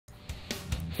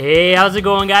Hey, how's it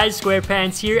going guys?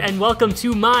 SquarePants here, and welcome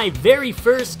to my very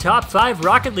first top 5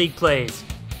 Rocket League plays.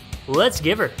 Let's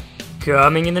give her.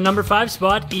 Coming in the number 5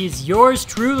 spot is yours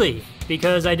truly,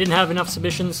 because I didn't have enough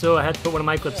submissions, so I had to put one of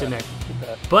my clips in there.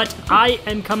 But I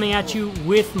am coming at you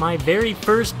with my very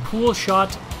first pool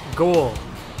shot goal.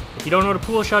 If you don't know what a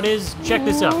pool shot is, check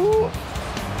this out. Oh,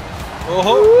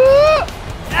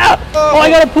 I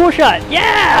got a pool shot!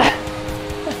 Yeah!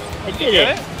 I did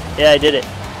it. Yeah, I did it.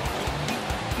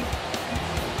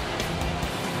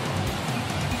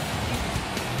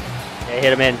 I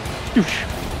hit him in.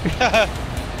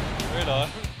 Right on.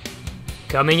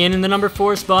 Coming in the number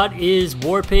 4 spot is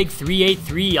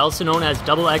Warpig383, also known as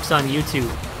Double X on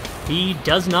YouTube. He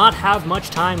does not have much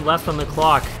time left on the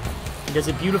clock. He does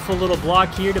a beautiful little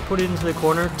block here to put it into the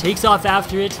corner, takes off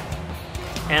after it,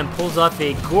 and pulls off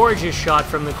a gorgeous shot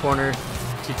from the corner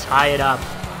to tie it up.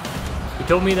 He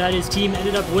told me that his team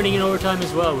ended up winning in overtime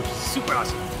as well, which is super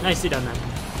awesome. Nicely done, man.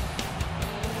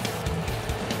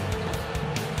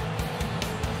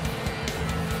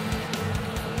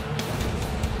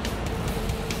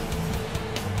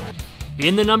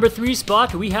 In the number 3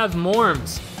 spot, we have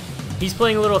Morms. He's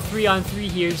playing a little 3-on-3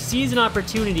 here, sees an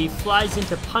opportunity, flies in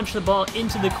to punch the ball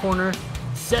into the corner,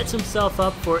 sets himself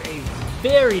up for a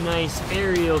very nice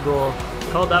aerial goal.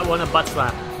 Called that one a butt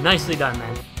slap. Nicely done,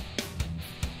 man.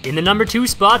 In the number 2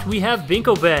 spot, we have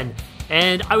Binko Ben.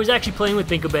 And I was actually playing with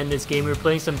Binko Ben this game. We were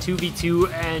playing some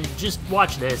 2v2, and just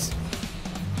watch this.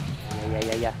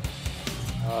 Yeah.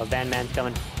 Oh, Van Man's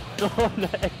coming. Oh,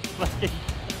 nice. Fucking.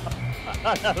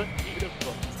 That was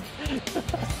beautiful.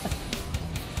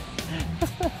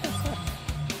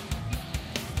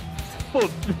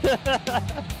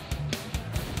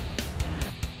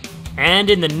 And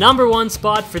in the number 1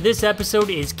 spot for this episode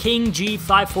is King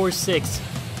G546.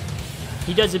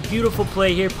 He does a beautiful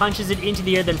play here, punches it into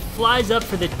the air, then flies up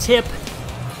for the tip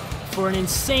for an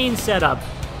insane setup.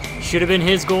 Should have been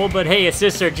his goal, but hey,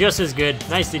 assists are just as good.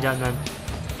 Nicely done, man.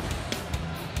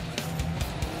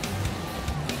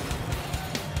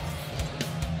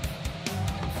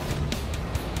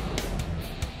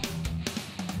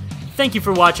 Thank you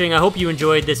for watching. I hope you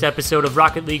enjoyed this episode of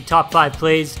Rocket League Top 5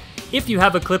 Plays. If you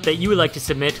have a clip that you would like to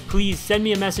submit, please send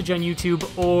me a message on YouTube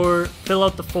or fill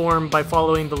out the form by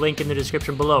following the link in the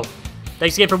description below.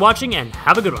 Thanks again for watching, and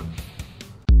have a good one.